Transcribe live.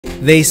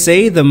They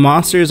say the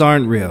monsters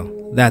aren't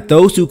real, that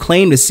those who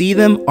claim to see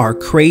them are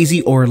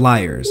crazy or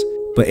liars.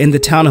 But in the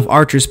town of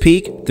Archer's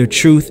Peak, the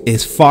truth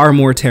is far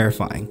more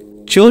terrifying.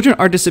 Children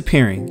are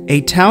disappearing,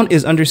 a town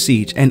is under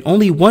siege, and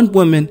only one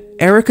woman,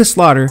 Erica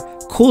Slaughter,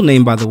 cool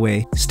name by the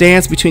way,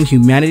 stands between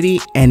humanity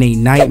and a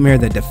nightmare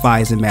that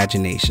defies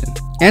imagination.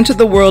 Enter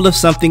the world of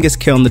Something is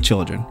Killing the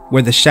Children,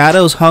 where the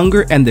shadows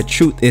hunger and the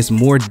truth is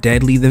more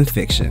deadly than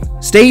fiction.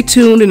 Stay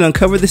tuned and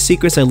uncover the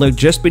secrets that lurk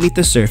just beneath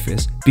the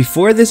surface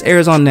before this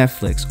airs on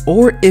Netflix,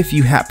 or if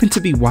you happen to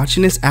be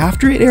watching this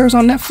after it airs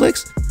on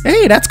Netflix,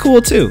 hey, that's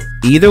cool too.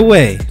 Either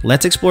way,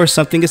 let's explore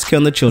Something is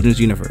Killing the Children's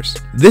universe.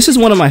 This is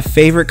one of my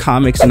favorite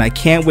comics and I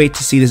can't wait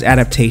to see this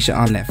adaptation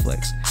on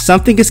Netflix.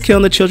 Something is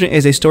Killing the Children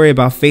is a story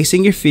about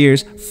facing your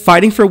fears,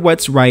 fighting for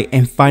what's right,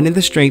 and finding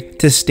the strength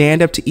to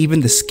stand up to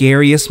even the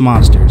scariest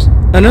monsters.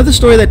 Another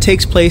story that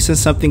takes place in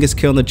Something is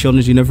Killing the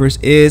Children's universe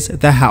is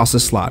The House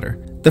of Slaughter.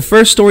 The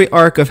first story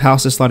arc of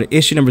House of Slaughter,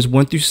 issue numbers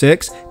 1 through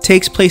 6,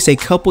 takes place a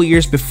couple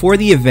years before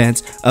the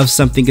events of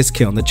Something is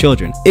Killing the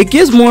Children. It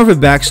gives more of a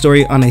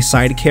backstory on a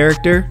side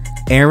character,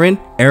 Aaron,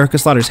 Erica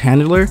Slaughter's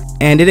handler,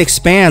 and it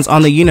expands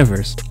on the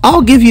universe.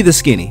 I'll give you the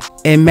skinny.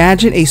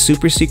 Imagine a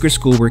super secret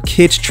school where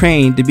kids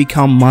train to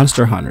become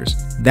monster hunters.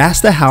 That's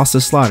the House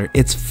of Slaughter.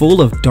 It's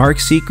full of dark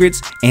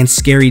secrets and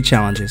scary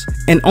challenges,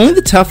 and only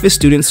the toughest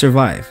students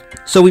survive.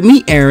 So we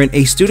meet Aaron,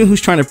 a student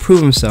who's trying to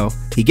prove himself.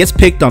 He gets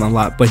picked on a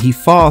lot, but he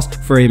falls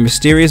for a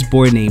mysterious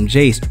boy named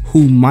Jace,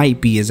 who might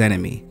be his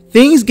enemy.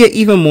 Things get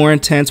even more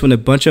intense when a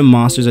bunch of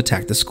monsters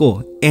attack the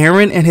school.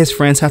 Aaron and his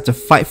friends have to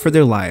fight for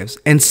their lives,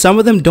 and some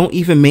of them don't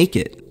even make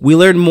it. We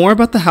learn more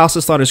about the House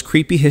of Slaughter's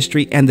creepy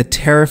history and the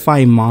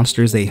terrifying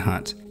monsters they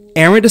hunt.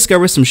 Aaron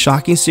discovers some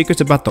shocking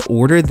secrets about the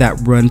order that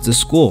runs the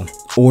school,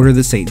 Order of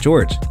the St.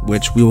 George,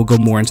 which we will go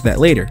more into that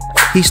later.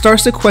 He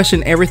starts to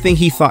question everything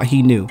he thought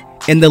he knew.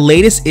 In the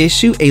latest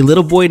issue, a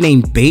little boy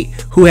named Bait,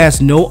 who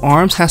has no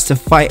arms, has to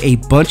fight a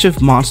bunch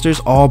of monsters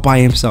all by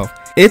himself.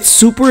 It's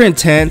super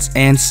intense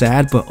and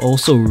sad, but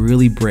also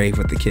really brave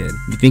with the kid.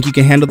 You think you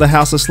can handle the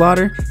House of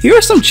Slaughter? Here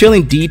are some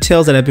chilling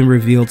details that have been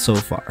revealed so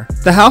far.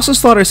 The House of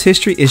Slaughter's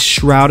history is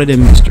shrouded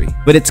in mystery,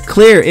 but it's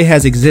clear it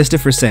has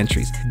existed for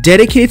centuries,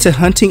 dedicated to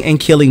hunting and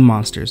killing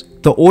monsters.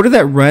 The order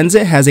that runs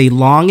it has a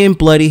long and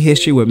bloody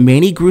history with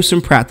many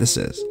gruesome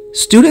practices.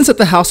 Students at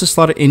the House of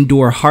Slaughter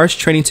endure harsh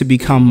training to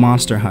become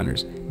monster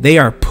hunters. They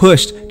are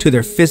pushed to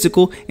their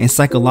physical and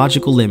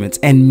psychological limits,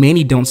 and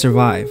many don't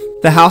survive.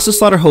 The House of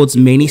Slaughter holds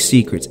many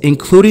secrets,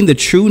 including the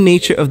true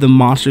nature of the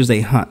monsters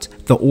they hunt,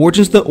 the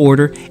origins of the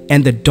Order,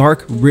 and the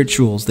dark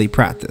rituals they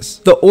practice.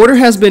 The Order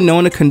has been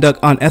known to conduct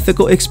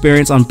unethical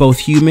experiments on both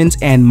humans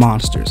and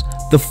monsters.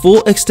 The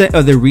full extent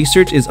of their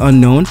research is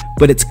unknown,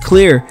 but it's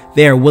clear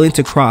they are willing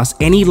to cross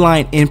any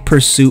line in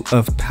pursuit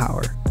of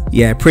power.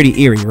 Yeah, pretty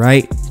eerie,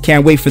 right?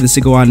 Can't wait for this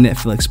to go on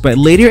Netflix, but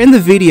later in the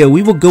video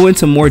we will go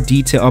into more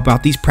detail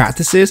about these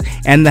practices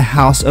and the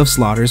House of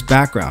Slaughter's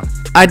background.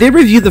 I did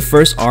review the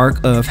first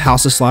arc of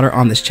House of Slaughter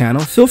on this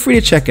channel, feel free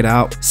to check it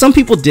out. Some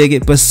people dig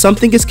it, but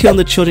Something is Killing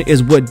the Children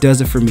is what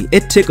does it for me.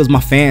 It tickles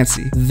my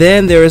fancy.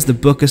 Then there is the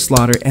Book of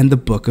Slaughter and the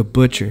Book of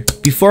Butcher.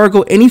 Before I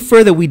go any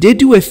further, we did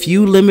do a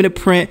few limited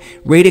print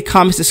rated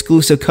comics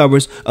exclusive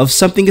covers of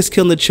Something is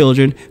Killing the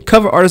Children,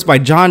 cover artist by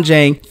John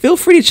Jang. Feel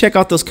free to check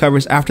out those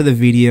covers after the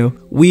video.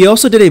 We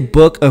also did a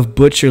Book of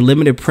Butcher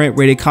limited print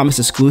rated comics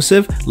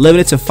exclusive,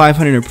 limited to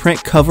 500 in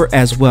print cover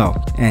as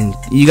well. And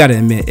you gotta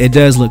admit, it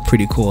does look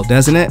pretty cool,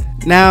 doesn't it?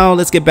 Now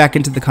let's get back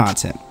into the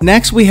content.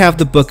 Next we have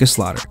the Book of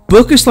Slaughter.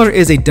 Book of Slaughter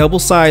is a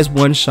double-sized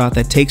one-shot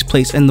that takes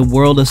place in the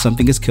world of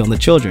Something is Killing the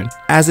Children.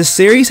 As the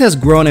series has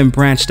grown and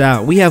branched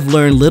out, we have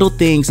learned little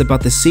things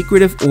about the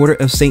secretive Order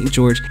of St.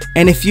 George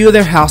and a few of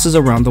their houses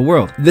around the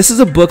world. This is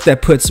a book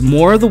that puts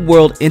more of the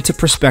world into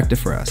perspective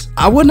for us.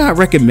 I would not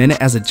recommend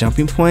it as a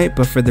jumping point,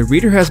 but for the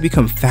reader who has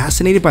become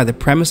fascinated by the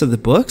premise of the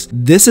books,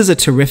 this is a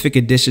terrific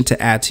addition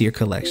to add to your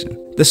collection.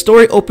 The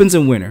story opens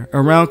in winter,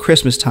 around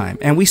Christmas time,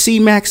 and we see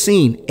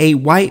Maxine, a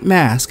white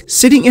mask,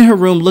 sitting in her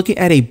room looking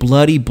at a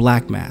bloody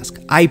black mask.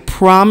 I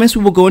promise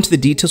we will go into the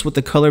details what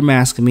the color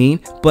masks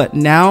mean, but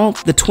now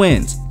the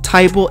twins,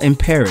 Tybal and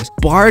Paris,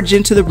 barge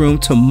into the room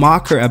to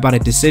mock her about a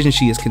decision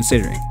she is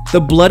considering. The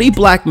bloody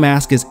black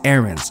mask is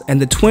Aaron's,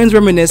 and the twins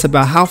reminisce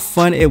about how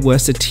fun it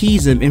was to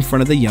tease him in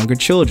front of the younger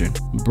children.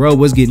 Bro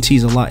was getting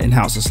teased a lot in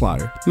House of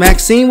Slaughter.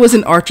 Maxine was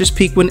in Archer's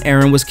Peak when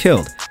Aaron was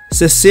killed.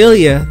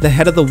 Cecilia, the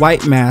head of the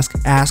white mask,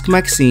 asked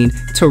Maxine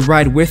to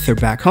ride with her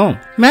back home.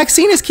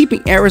 Maxine is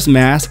keeping Aaron's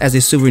mask as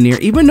a souvenir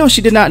even though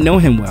she did not know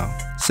him well.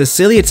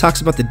 Cecilia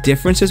talks about the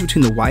differences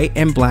between the white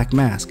and black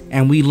mask,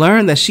 and we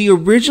learn that she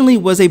originally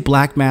was a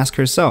black mask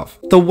herself.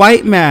 The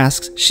white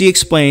masks, she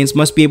explains,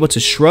 must be able to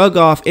shrug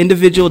off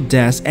individual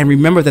deaths and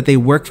remember that they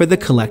work for the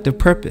collective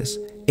purpose.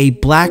 A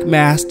black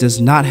mask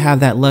does not have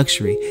that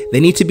luxury. They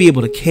need to be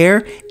able to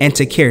care and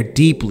to care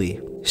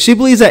deeply. She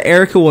believes that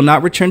Erica will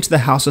not return to the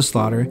House of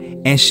Slaughter,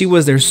 and she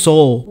was their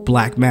sole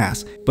Black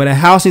Mask. But a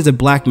house needs a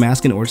Black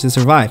Mask in order to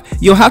survive.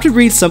 You'll have to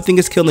read Something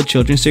is Killing the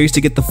Children series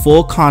to get the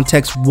full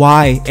context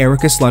why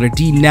Erica Slaughter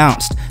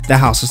denounced the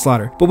House of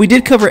Slaughter. But we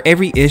did cover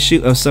every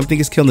issue of Something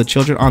is Killing the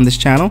Children on this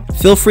channel.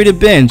 Feel free to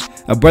binge,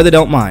 a brother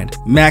don't mind.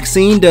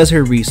 Maxine does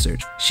her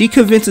research. She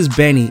convinces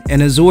Benny,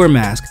 an Azure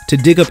Mask, to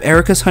dig up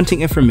Erica's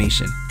hunting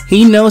information.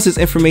 He knows his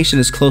information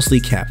is closely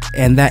kept,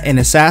 and that an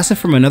assassin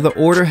from another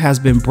order has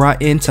been brought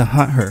in to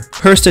hunt her.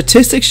 Her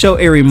statistics show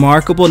a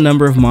remarkable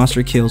number of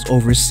monster kills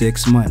over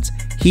 6 months.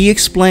 He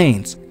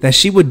explains that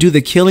she would do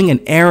the killing and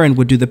Aaron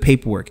would do the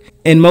paperwork.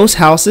 In most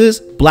houses,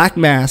 Black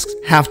Masks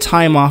have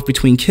time off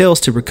between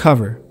kills to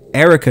recover.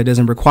 Erica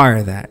doesn't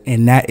require that,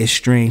 and that is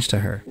strange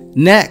to her.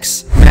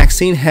 Next,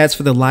 Maxine heads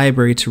for the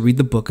library to read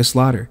the Book of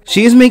Slaughter.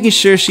 She is making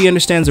sure she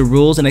understands the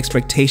rules and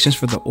expectations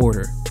for the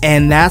order.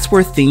 And that's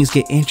where things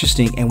get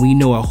interesting and we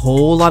know a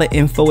whole lot of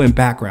info and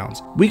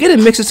backgrounds. We get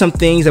a mix of some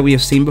things that we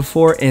have seen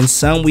before and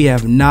some we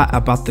have not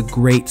about the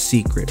Great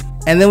Secret.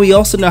 And then we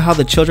also know how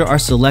the children are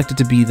selected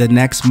to be the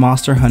next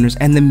monster hunters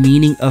and the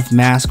meaning of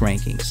mask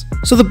rankings.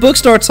 So the book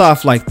starts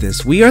off like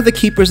this. We are the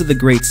keepers of the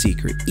Great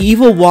Secret.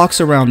 Evil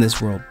walks around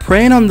this world,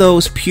 preying on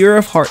those pure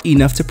of heart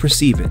enough to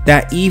perceive it.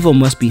 That evil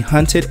must be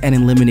hunted and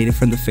eliminated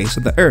from the face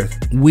of the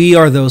earth. We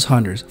are those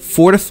hunters,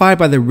 fortified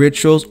by the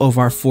rituals of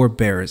our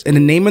forebears. In the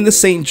name of the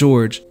St.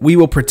 George, we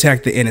will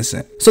protect the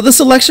innocent. So the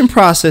selection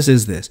process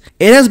is this.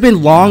 It has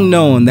been long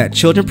known that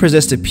children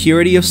possess the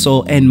purity of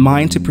soul and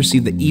mind to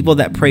perceive the evil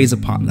that preys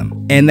upon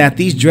them, and that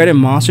these dreaded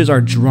monsters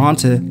are drawn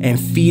to and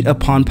feed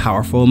upon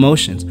powerful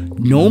emotions.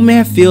 No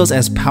man feels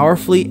as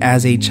powerfully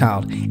as a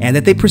child, and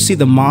that they perceive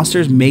the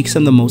monsters makes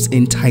them the most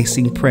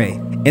enticing prey.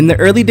 In the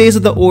early days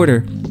of the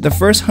order, the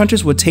first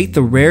hunters would take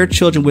the rare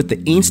children with the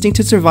instinct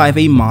to survive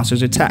a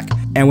monster's attack.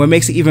 And what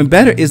makes it even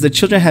better is the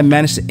children have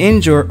managed to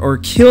injure or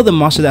kill the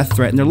monster that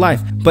threatened their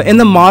life. But in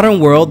the modern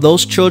world,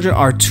 those children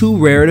are too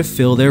rare to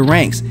fill their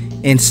ranks.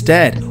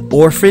 Instead,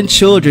 orphan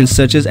children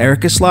such as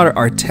Erica Slaughter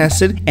are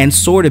tested and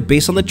sorted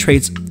based on the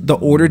traits the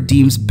order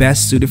deems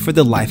best suited for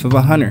the life of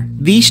a hunter.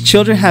 These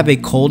children have a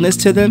coldness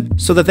to them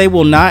so that they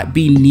will not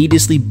be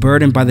needlessly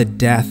burdened by the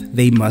death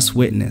they must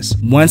witness.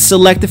 Once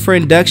selected for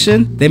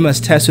induction, they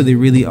must test who they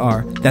really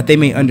are, that they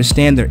may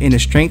understand their inner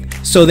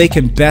strength so they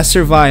can best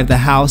survive the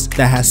house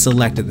that has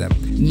selected them.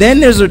 Then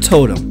there's their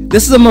totem.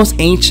 This is the most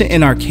ancient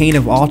and arcane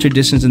of all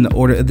traditions in the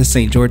Order of the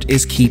St. George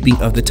is keeping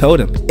of the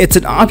totem. It's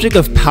an object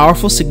of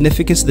powerful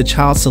significance to the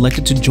child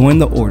selected to join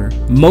the order.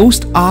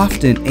 Most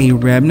often a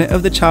remnant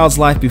of the child's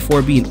life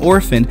before being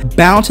orphaned,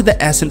 bound to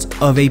the essence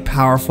of a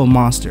powerful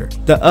monster.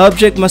 The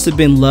object must have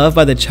been loved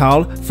by the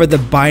child for the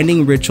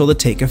binding ritual to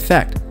take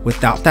effect.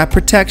 Without that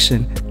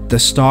protection, the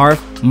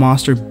starved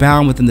monster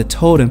bound within the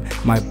totem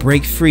might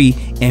break free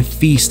and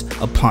feast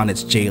upon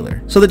its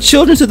jailer. So the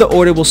children to the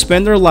order will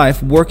spend their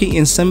life working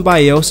in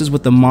symbiosis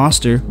with the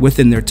monster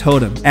within their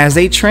totem. As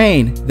they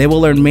train, they will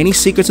learn many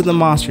secrets of the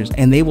monsters,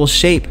 and they will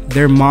shape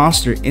their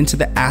monster into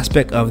the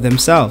aspect of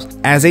themselves.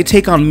 As they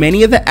take on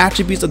many of the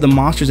attributes of the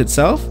monsters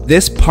itself,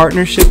 this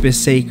partnership is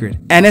sacred.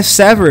 And if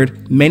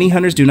severed, many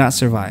hunters do not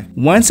survive.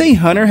 Once a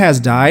hunter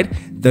has died,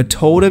 the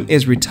totem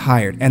is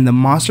retired and the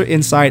monster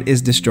inside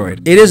is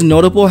destroyed. It is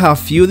notable how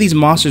few of these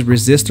monsters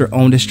resist their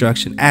own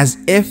destruction, as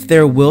if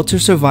their will to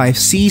survive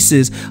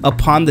ceases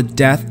upon the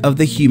death of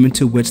the human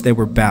to which they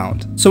were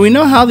bound. So we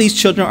know how these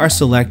children are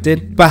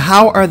selected, but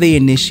how are they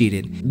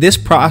initiated? This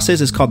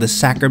process is called the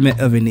Sacrament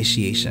of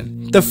Initiation.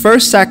 The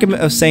first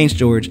sacrament of St.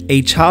 George,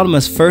 a child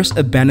must first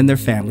abandon their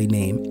family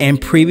name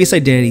and previous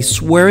identity,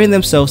 swearing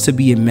themselves to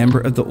be a member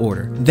of the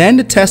order. Then,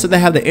 to test that they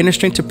have the inner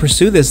strength to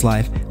pursue this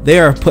life, they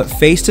are put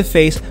face to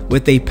face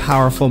with a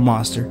powerful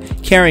monster,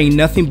 carrying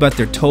nothing but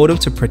their totem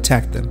to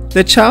protect them.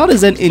 The child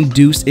is then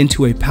induced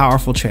into a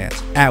powerful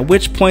trance, at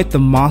which point the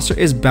monster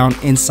is bound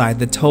inside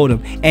the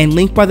totem and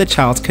linked by the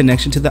child's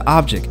connection to the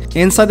object.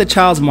 Inside the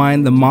child's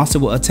mind, the monster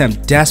will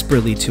attempt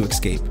desperately to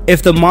escape.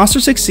 If the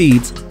monster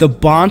succeeds, the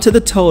bond to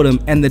the totem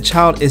and the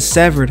child is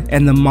severed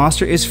and the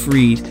monster is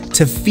freed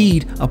to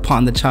feed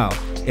upon the child.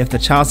 If the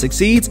child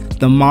succeeds,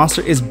 the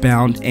monster is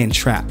bound and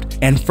trapped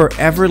and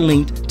forever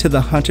linked to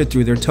the hunter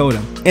through their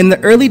totem. In the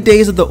early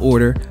days of the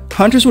order,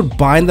 hunters would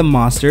bind the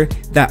monster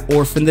that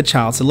orphaned the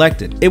child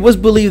selected. It was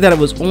believed that it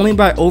was only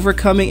by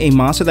overcoming a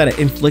monster that had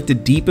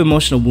inflicted deep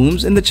emotional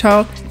wounds in the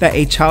child that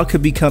a child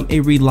could become a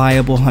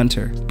reliable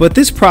hunter. But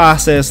this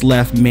process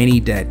left many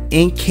dead,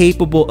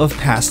 incapable of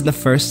passing the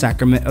first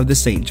sacrament of the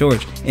St.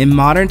 George. In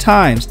modern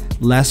times,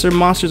 lesser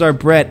monsters are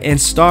bred and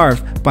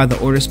starved by the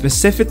order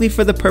specifically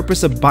for the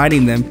purpose of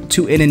binding them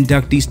to an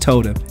inductee's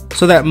totem,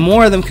 so that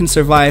more of them can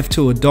survive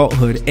to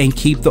adulthood and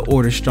keep the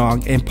order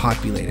strong and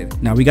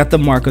populated. Now we got the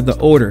mark of the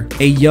order.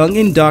 A young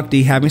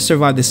inductee having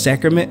survived the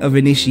sacrament of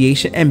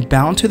initiation and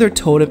bound to their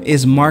totem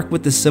is marked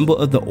with the symbol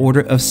of the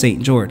Order of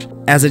St. George.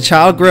 As a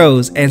child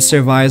grows and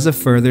survives the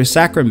further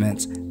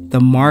sacraments, the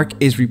mark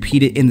is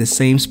repeated in the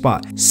same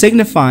spot,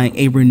 signifying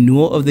a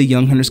renewal of the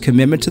young hunter's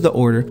commitment to the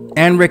order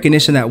and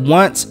recognition that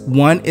once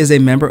one is a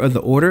member of the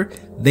order,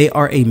 they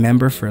are a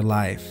member for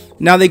life.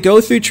 Now they go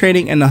through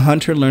training and the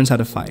hunter learns how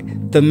to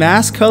fight. The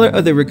mask color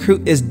of the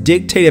recruit is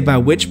dictated by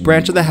which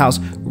branch of the house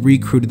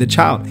recruited the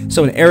child.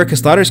 So in Erica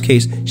Slaughter's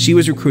case, she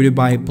was recruited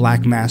by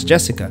Black Mask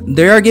Jessica.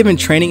 They are given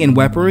training in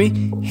weaponry,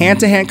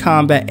 hand-to-hand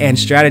combat, and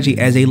strategy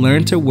as they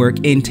learn to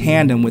work in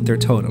tandem with their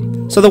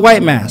totem. So the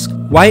White Mask.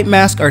 White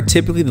Masks are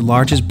typically the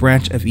largest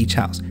branch of each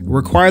house,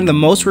 requiring the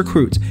most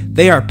recruits.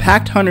 They are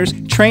packed hunters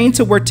trained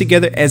to work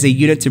together as a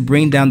unit to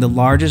bring down the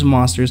largest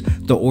monsters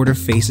the Order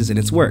faces in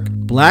its work.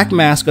 Black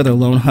Masks are the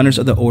lone hunters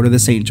of the Order of the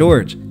St.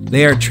 George.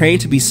 They are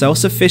trained to be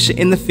self-sufficient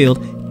in the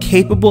field,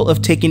 capable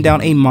of taking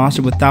down a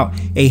monster without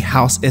a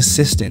house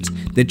assistance.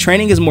 The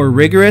training is more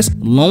rigorous,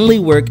 lonely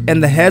work,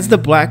 and the heads of the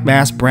Black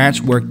Mask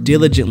branch work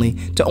diligently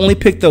to only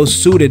pick those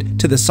suited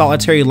to the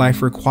solitary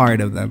life required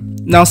of them.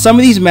 Now, some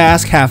of these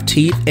masks have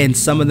teeth and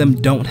some of them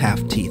don't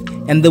have teeth.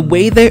 And the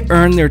way they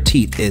earn their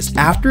teeth is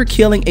after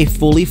killing a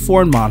fully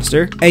formed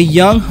monster, a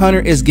young hunter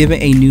is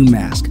given a new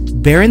mask,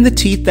 bearing the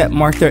teeth that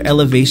mark their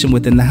elevation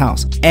within the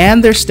house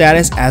and their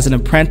status as an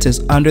apprentice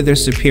under their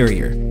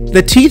superior.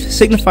 The teeth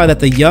signify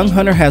that the young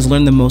hunter has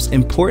learned the most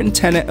important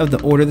tenet of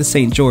the Order of the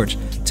St. George.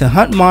 To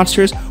hunt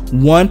monsters,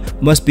 one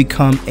must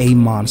become a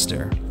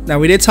monster. Now,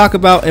 we did talk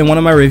about in one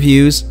of my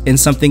reviews in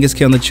Something is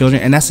Killing the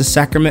Children, and that's the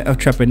Sacrament of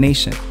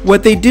Trepanation.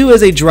 What they do is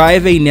they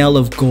drive a nail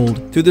of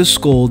gold through the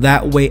skull.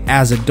 That way,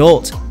 as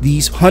adults,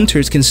 these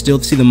hunters can still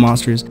see the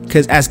monsters,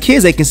 because as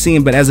kids they can see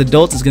them, but as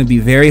adults it's going to be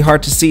very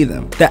hard to see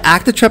them. The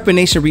act of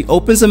trepanation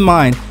reopens the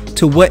mind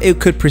to what it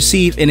could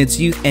perceive in its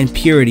youth and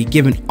purity,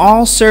 giving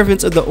all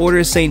servants of the Order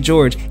of St.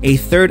 George a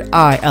third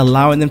eye,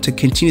 allowing them to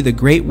continue the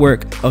great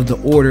work of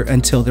the Order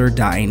until their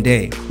dying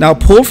day. Now,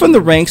 pulled from the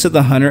ranks of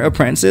the hunter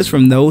apprentices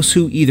from those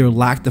who either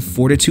lack the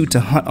fortitude to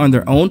hunt on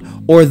their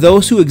own, or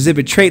those who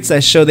exhibit traits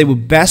that show they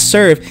would best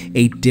serve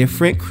a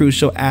different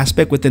crucial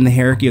aspect within the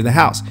hierarchy of the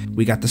house,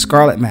 we got the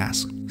Scarlet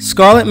Mask.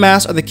 Scarlet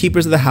Masks are the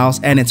keepers of the house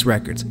and its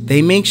records.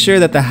 They make sure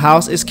that the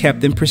house is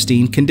kept in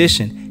pristine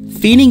condition,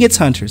 feeding its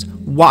hunters,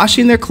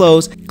 washing their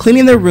clothes,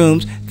 cleaning their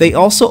rooms. They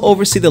also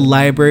oversee the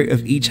library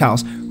of each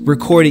house,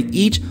 recording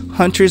each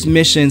hunter's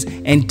missions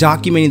and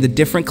documenting the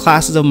different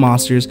classes of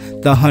monsters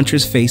the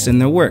hunters face in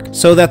their work,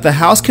 so that the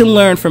house can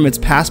learn from its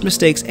past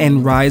mistakes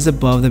and rise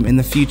above them in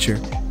the future.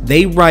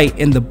 They write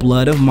in the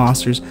blood of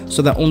monsters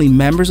so that only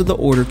members of the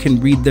Order can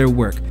read their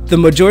work. The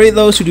majority of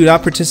those who do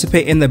not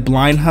participate in the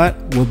blind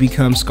hunt will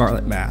become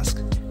Scarlet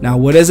Masks. Now,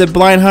 what is a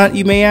blind hunt,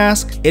 you may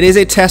ask? It is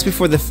a test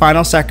before the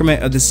final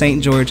sacrament of the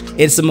St. George.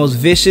 It's the most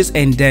vicious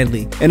and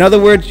deadly. In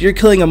other words, you're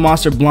killing a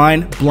monster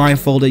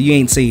blindfolded, you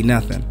ain't saying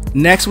nothing.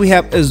 Next, we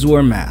have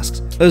Azure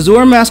Masks.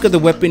 Azure Masks are the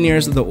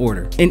weaponeers of the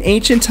Order. In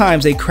ancient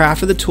times, they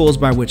crafted the tools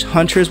by which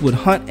hunters would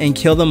hunt and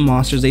kill the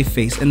monsters they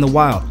face in the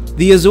wild.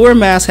 The Azure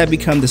Masks have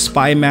become the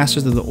spy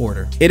masters of the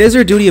Order. It is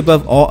their duty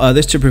above all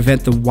others to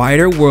prevent the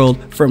wider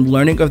world from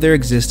learning of their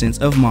existence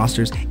of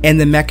monsters and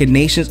the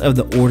machinations of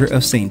the Order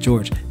of St.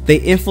 George. They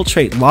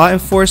infiltrate law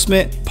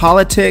enforcement,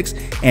 politics,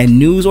 and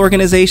news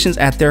organizations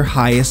at their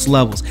highest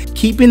levels,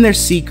 keeping their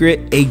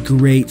secret a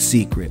great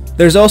secret.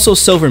 There's also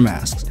Silver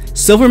Masks.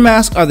 Silver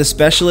Masks are the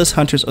specialist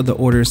hunters of the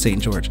Order of St.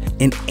 George.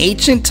 In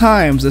ancient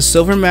times, the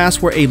Silver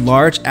Masks were a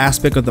large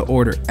aspect of the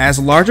Order, as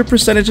larger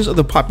percentages of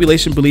the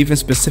population believe in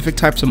specific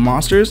types of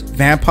monsters,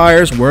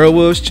 vampires,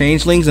 werewolves,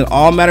 changelings, and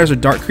all matters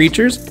of dark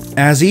creatures.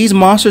 As these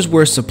monsters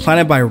were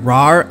supplanted by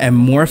rawer,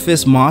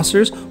 amorphous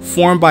monsters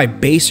formed by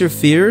baser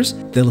fears,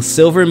 the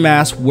Silver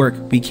Mask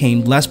work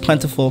became less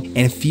plentiful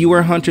and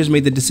fewer hunters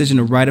made the decision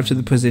to ride up to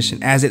the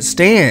position. As it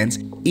stands,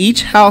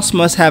 each house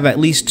must have at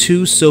least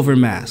 2 Silver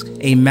Masks,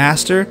 a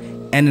master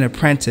and an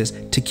apprentice,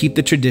 to keep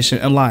the tradition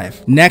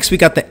alive. Next, we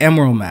got the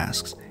Emerald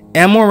Masks.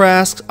 Emerald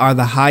Masks are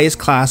the highest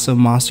class of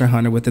monster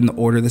hunter within the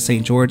Order of the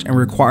St. George and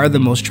require the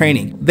most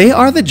training. They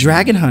are the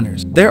dragon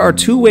hunters. There are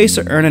 2 ways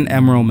to earn an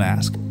Emerald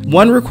Mask.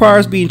 One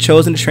requires being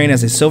chosen to train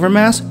as a Silver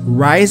Mask,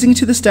 rising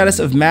to the status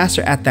of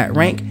master at that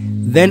rank,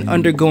 then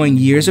undergoing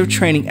years of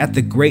training at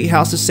the Great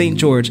House of St.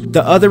 George.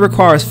 The other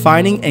requires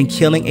finding and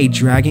killing a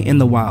dragon in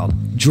the wild.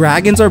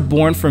 Dragons are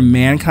born from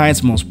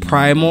mankind's most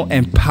primal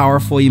and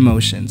powerful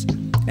emotions,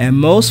 and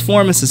most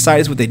form in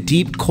societies with a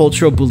deep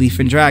cultural belief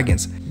in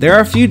dragons. There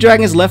are few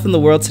dragons left in the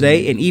world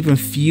today, and even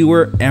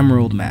fewer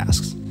Emerald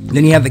Masks.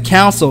 Then you have the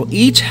council.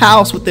 Each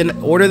house within the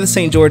Order of the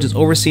St. George is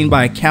overseen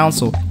by a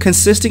council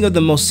consisting of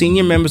the most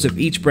senior members of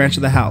each branch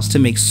of the house to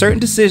make certain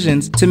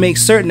decisions to make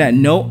certain that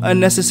no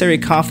unnecessary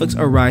conflicts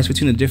arise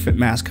between the different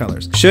mask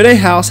colors. Should a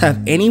house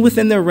have any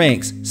within their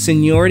ranks,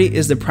 seniority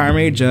is the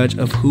primary judge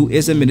of who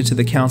is admitted to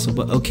the council,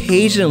 but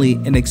occasionally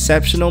an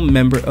exceptional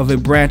member of a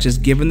branch is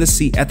given the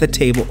seat at the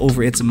table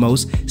over its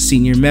most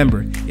senior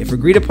member. If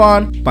agreed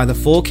upon by the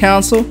full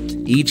council,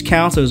 each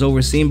council is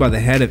overseen by the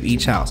head of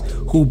each house,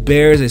 who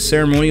bears a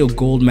ceremonial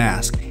gold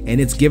mask, and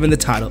it's given the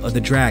title of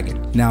the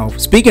Dragon. Now,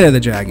 speaking of the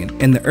Dragon,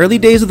 in the early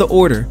days of the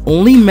Order,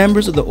 only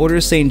members of the Order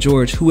of St.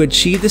 George who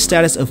achieved the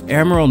status of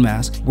Emerald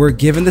Mask were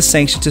given the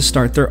sanction to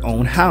start their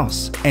own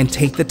house and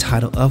take the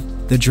title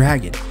of the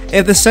dragon.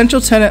 If the central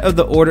tenet of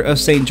the Order of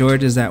St.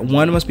 George is that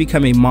one must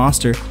become a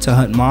monster to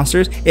hunt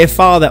monsters, it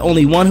followed that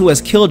only one who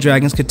has killed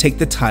dragons could take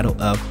the title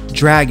of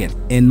dragon.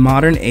 In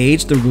modern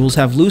age, the rules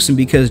have loosened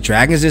because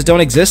dragons just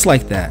don't exist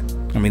like that.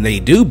 I mean,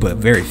 they do, but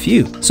very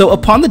few. So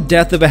upon the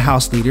death of a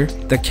house leader,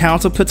 the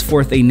council puts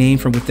forth a name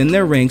from within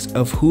their ranks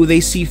of who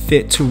they see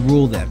fit to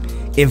rule them.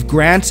 If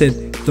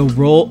granted the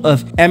role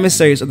of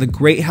emissaries of the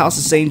great house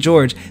of St.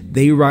 George,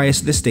 they rise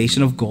to the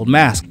station of Gold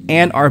Mask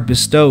and are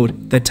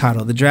bestowed the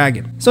title of the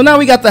dragon. So now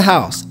we got the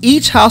house.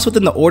 Each house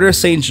within the Order of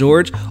St.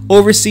 George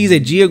oversees a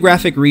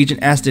geographic region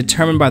as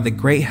determined by the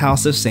great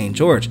house of St.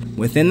 George.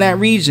 Within that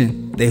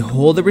region, they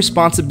hold the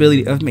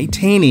responsibility of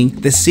maintaining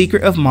the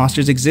secret of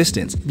monsters'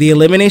 existence, the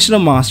elimination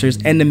of monsters,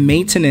 and the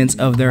maintenance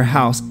of their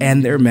house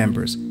and their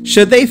members.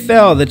 Should they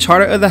fail, the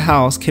charter of the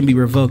house can be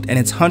revoked and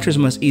its hunters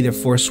must either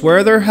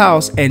forswear their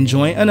house and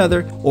join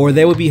another, or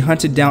they would be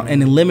hunted down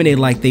and eliminated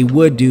like they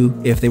would do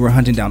if they were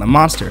hunting down a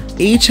monster.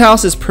 Each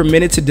house is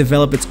permitted to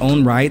develop its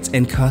own rites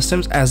and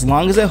customs as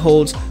long as it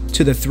holds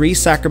to the 3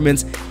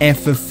 sacraments and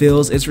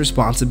fulfills its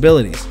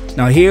responsibilities.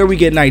 Now here we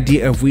get an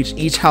idea of which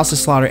each house of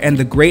slaughter and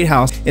the great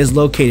house is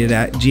located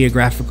at,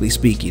 geographically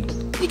speaking.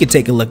 You can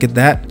take a look at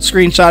that,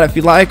 screenshot if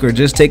you like, or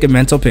just take a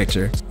mental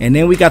picture. And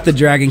then we got the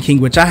Dragon King,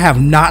 which I have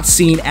not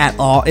seen at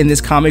all in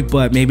this comic,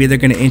 but maybe they're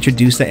going to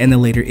introduce that in a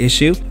later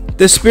issue.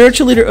 The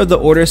spiritual leader of the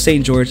Order of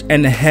St. George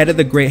and the head of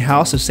the great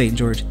house of St.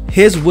 George,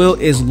 his will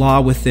is law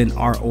within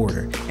our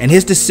order, and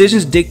his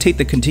decisions dictate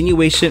the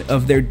continuation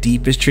of their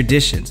deepest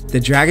traditions. The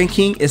Dragon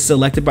King is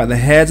selected by the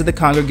heads of the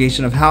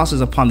congregation of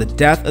houses upon the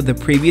death of the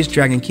previous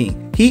Dragon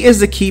King. He is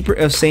the keeper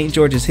of St.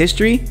 George's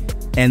history,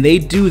 and they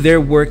do their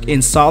work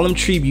in solemn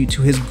tribute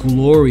to his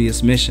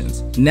glorious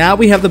missions. Now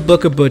we have the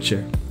Book of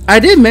Butcher.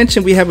 I did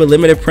mention we have a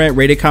limited print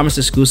Rated Comics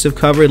exclusive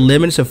cover,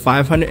 limited to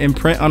 500 in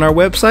print on our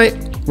website,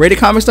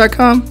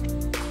 ratedcomics.com.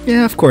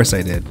 Yeah, of course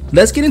I did.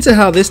 Let's get into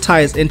how this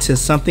ties into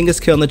Something is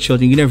Killing the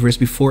Children universe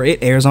before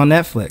it airs on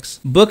Netflix.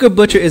 Book of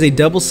Butcher is a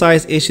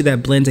double-sized issue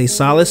that blends a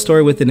solid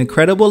story with an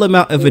incredible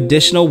amount of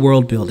additional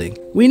world building.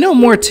 We know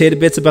more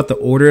tidbits about the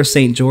Order of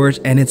St. George,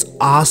 and it's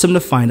awesome to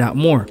find out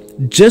more.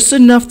 Just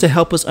enough to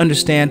help us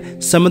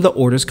understand some of the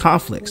Order's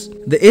conflicts.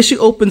 The issue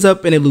opens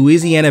up in a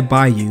Louisiana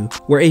bayou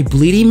where a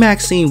bleeding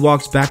Maxine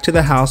walks back to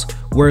the house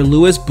where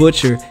Louis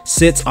Butcher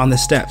sits on the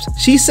steps.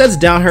 She sets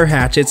down her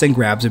hatchets and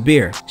grabs a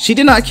beer. She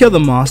did not kill the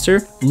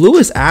monster.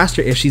 Louis asked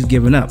her if she's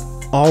given up.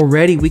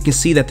 Already we can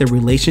see that their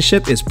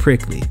relationship is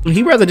prickly.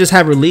 He'd rather just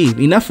have her leave,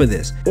 enough of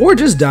this, or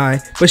just die,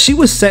 but she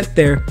was sent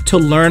there to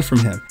learn from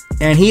him,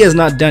 and he has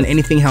not done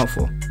anything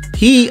helpful.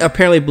 He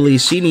apparently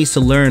believes she needs to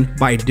learn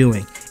by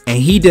doing, and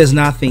he does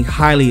not think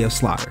highly of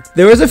Slaughter.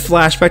 There is a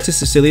flashback to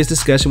Cecilia's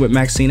discussion with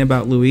Maxine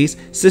about Louise.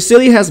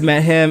 Cecilia has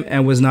met him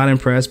and was not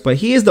impressed, but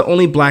he is the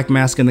only black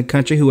mask in the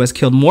country who has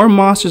killed more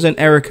monsters than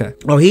Erica.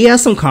 Well, he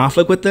has some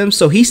conflict with them,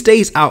 so he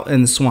stays out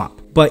in the swamp.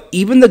 But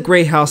even the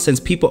Grey House sends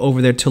people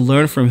over there to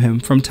learn from him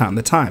from time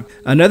to time.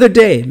 Another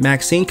day,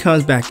 Maxine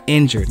comes back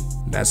injured.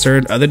 That's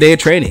her other day of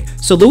training.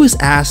 So Louis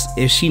asks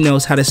if she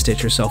knows how to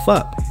stitch herself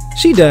up.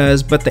 She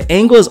does, but the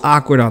angle is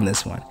awkward on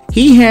this one.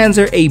 He hands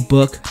her a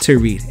book to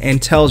read and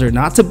tells her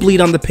not to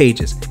bleed on the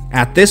pages.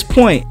 At this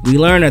point, we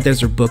learn that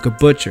there's a Book of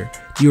Butcher.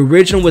 The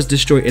original was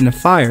destroyed in a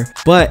fire,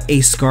 but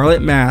a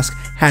Scarlet Mask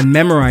had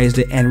memorized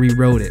it and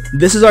rewrote it.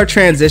 This is our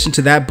transition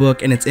to that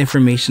book and its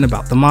information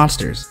about the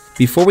monsters.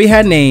 Before we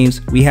had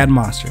names, we had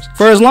monsters.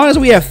 For as long as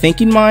we have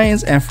thinking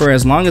minds and for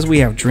as long as we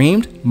have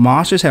dreamed,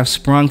 monsters have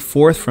sprung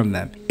forth from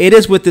them. It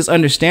is with this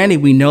understanding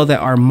we know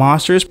that our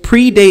monsters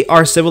predate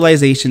our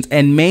civilizations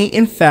and may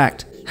in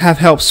fact have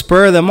helped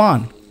spur them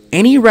on.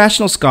 Any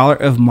rational scholar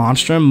of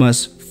monstrum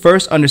must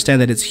first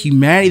understand that it's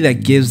humanity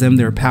that gives them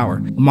their power.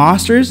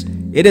 Monsters,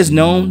 it is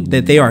known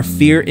that they are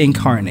fear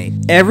incarnate.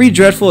 Every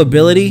dreadful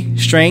ability,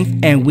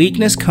 strength, and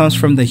weakness comes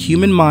from the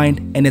human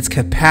mind and its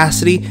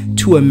capacity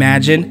to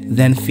imagine,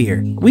 then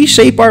fear. We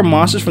shape our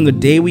monsters from the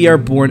day we are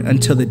born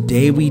until the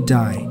day we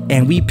die,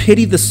 and we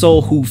pity the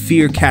soul who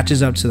fear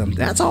catches up to them.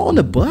 That's all in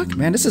the book,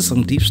 man. This is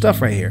some deep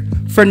stuff right here.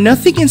 For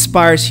nothing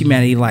inspires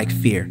humanity like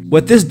fear.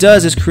 What this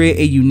does is create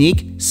a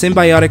unique,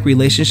 symbiotic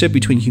relationship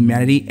between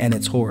humanity and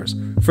its horrors.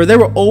 For there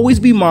will always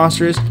be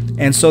monsters,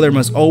 and so there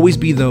must always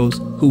be those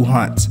who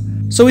hunt.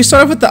 So we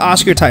start off with the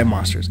Oscar type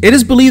monsters. It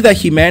is believed that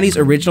humanity's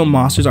original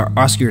monsters are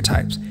Oscar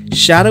types,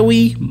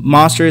 shadowy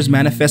monsters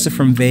manifested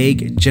from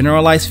vague,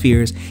 generalized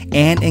fears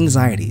and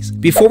anxieties.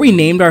 Before we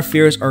named our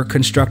fears or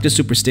constructed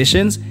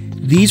superstitions,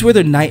 these were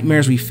the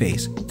nightmares we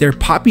faced. Their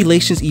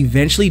populations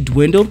eventually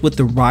dwindled with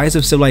the rise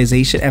of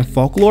civilization and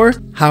folklore.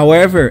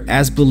 However,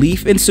 as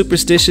belief in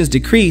superstitions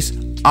decreased,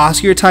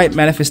 Oscar type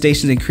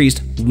manifestations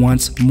increased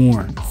once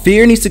more.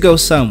 Fear needs to go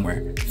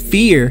somewhere.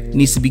 Fear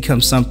needs to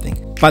become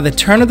something. By the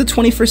turn of the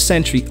 21st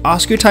century,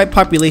 Oscar-type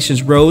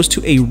populations rose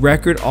to a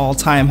record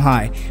all-time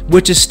high,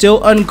 which is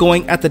still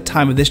ongoing at the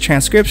time of this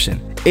transcription.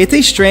 It's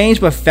a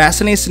strange but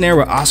fascinating scenario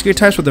where Oscar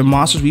types were the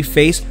monsters we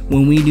faced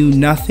when we knew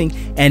nothing,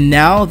 and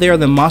now they are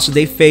the monsters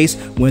they face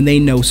when they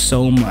know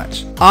so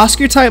much.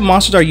 Oscar type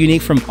monsters are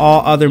unique from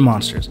all other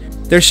monsters.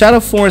 Their shadow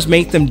forms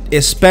make them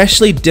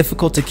especially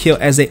difficult to kill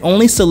as they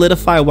only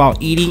solidify while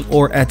eating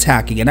or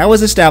attacking, and that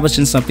was established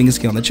in Something is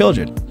Killing the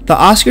Children. The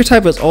Oscar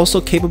type is also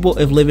capable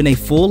of living a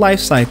full life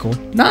cycle,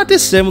 not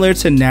dissimilar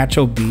to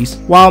natural beasts.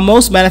 While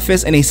most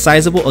manifest in a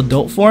sizable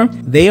adult form,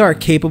 they are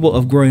capable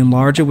of growing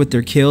larger with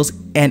their kills,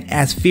 and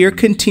as fear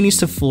continues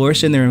to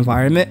flourish in their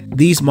environment,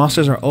 these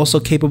monsters are also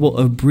capable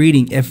of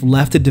breeding if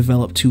left to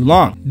develop too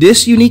long.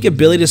 This unique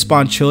ability to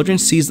spawn children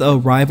sees the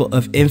arrival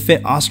of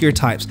infant Oscar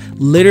types,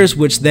 litters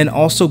which then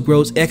also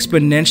grows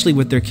exponentially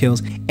with their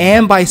kills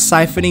and by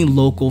siphoning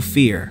local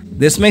fear.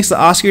 This makes the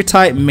Oscar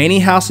type many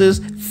houses'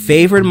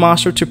 favorite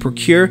monster to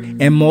procure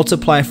and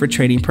multiply for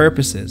training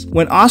purposes.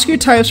 When Oscar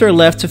types are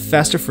left to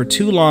fester for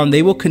too long,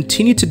 they will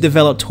continue to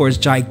develop towards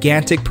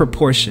gigantic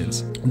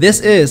proportions.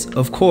 This is,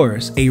 of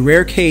course, a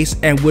rare case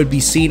and would be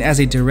seen as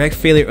a direct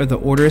failure of the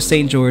Order of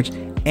St. George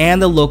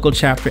and the local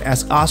chapter,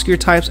 as Oscar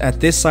types at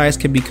this size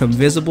can become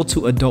visible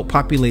to adult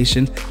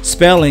population,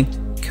 spelling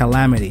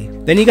calamity.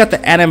 Then you got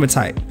the anima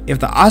type. If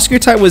the Oscar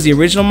type was the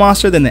original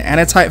monster, then the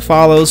anima type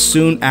follows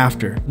soon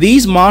after.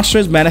 These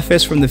monsters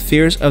manifest from the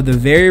fears of the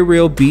very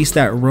real beasts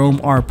that roam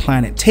our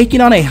planet,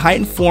 taking on a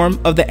heightened form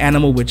of the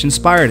animal which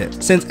inspired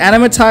it. Since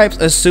anima types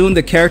assume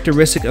the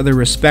characteristic of their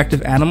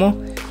respective animal,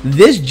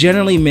 this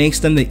generally makes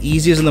them the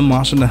easiest of the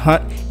monster to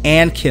hunt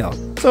and kill.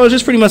 So it's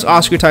just pretty much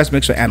Oscar types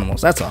mixed with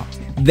animals, that's all.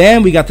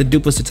 Then we got the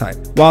duplicate type.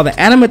 While the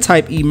anima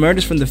type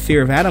emerges from the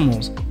fear of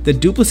animals, the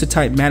duplicate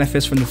type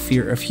manifests from the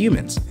fear of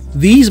humans.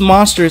 These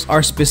monsters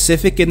are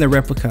specific in the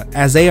replica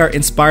as they are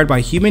inspired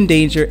by human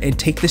danger and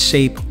take the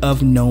shape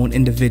of known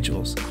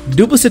individuals.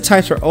 Duplicate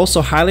types are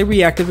also highly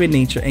reactive in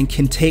nature and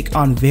can take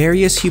on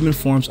various human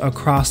forms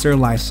across their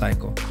life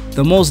cycle.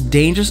 The most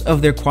dangerous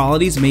of their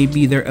qualities may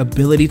be their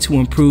ability to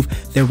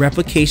improve their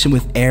replication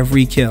with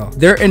every kill.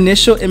 Their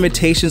initial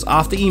imitations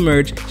often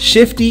emerge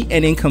shifty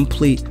and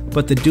incomplete,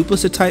 but the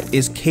duplicate type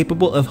is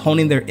capable of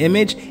honing their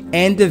image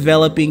and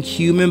developing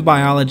human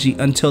biology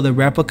until the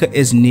replica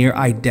is near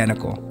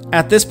identical.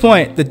 At this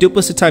point, the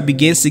duplicate type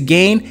begins to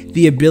gain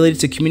the ability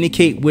to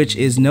communicate, which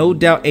is no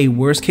doubt a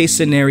worst case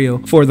scenario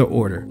for the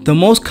Order. The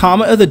most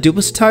common of the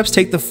duplicate types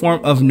take the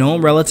form of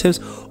known relatives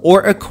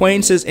or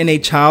acquaintances in a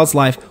child's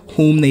life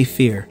whom they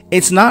fear.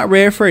 It's not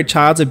rare for a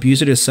child's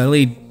abuser to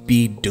suddenly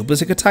be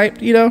duplicate type,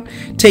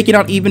 taking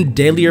on even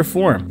deadlier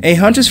form. A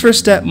hunter's first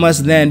step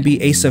must then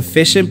be a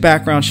sufficient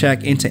background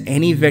check into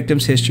any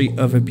victim's history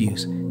of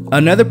abuse.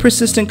 Another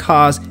persistent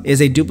cause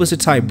is a duplicate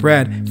type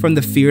bred from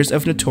the fears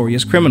of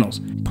notorious criminals,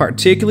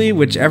 particularly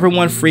whichever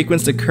one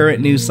frequents the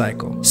current news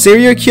cycle.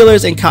 Serial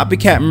killers and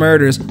copycat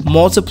murders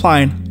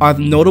multiplying are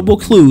notable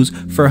clues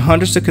for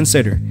hunters to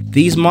consider.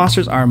 These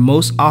monsters are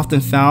most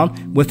often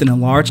found with an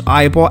enlarged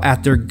eyeball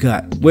at their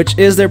gut, which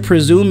is their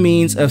presumed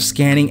means of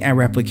scanning and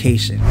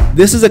replication.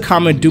 This is a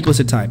common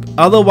duplicate type,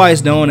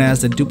 otherwise known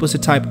as the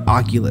duplicate type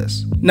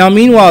oculus. Now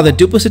meanwhile, the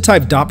duplicate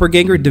type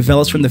doppelganger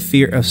develops from the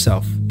fear of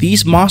self.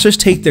 These monsters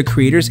take their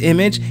creator's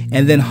image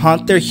and then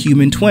haunt their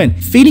human twin,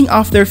 feeding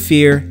off their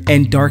fear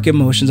and dark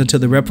emotions until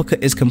the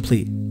replica is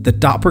complete. The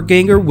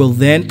doppelganger will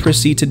then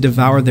proceed to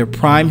devour their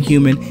prime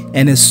human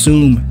and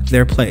assume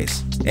their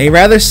place. A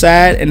rather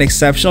sad and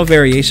exceptional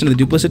variation of the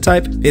duplicate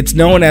type, it's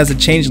known as a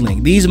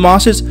changeling. These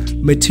monsters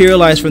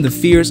materialize from the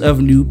fears of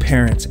new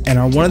parents and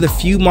are one of the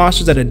few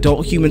monsters that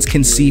adult humans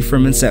can see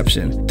from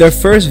inception. Their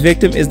first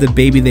victim is the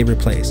baby they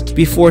replace,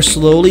 before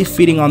slowly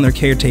feeding on their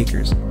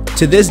caretakers.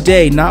 To this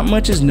day, not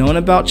much is known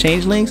about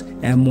changelings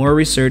and more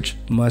research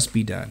must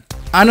be done.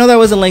 I know that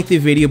was a lengthy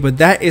video, but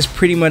that is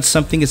pretty much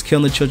Something is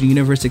Killing the Children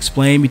universe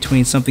explained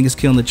between Something is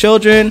Killing the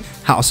Children,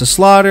 House of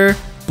Slaughter,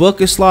 Book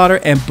of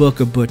Slaughter, and Book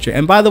of Butcher.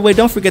 And by the way,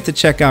 don't forget to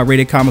check out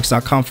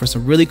ratedcomics.com for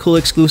some really cool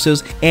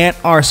exclusives and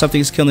our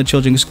Something is Killing the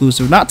Children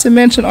exclusive, not to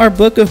mention our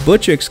Book of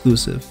Butcher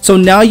exclusive. So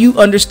now you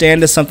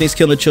understand the Something is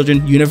Killing the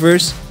Children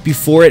universe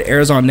before it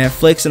airs on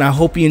Netflix, and I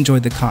hope you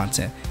enjoyed the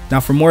content. Now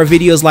for more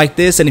videos like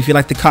this, and if you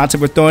like the content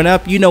we're throwing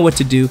up, you know what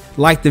to do.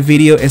 Like the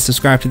video and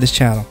subscribe to this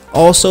channel.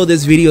 Also,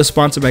 this video is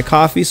sponsored by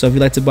coffee, so if you'd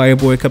like to buy your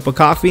boy a cup of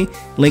coffee,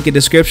 link in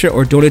description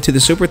or donate to the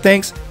super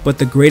thanks. But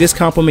the greatest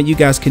compliment you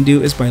guys can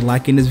do is by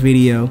liking this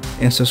video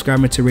and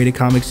subscribing to Rated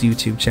Comics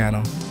YouTube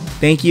channel.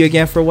 Thank you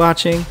again for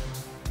watching.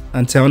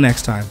 Until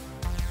next time.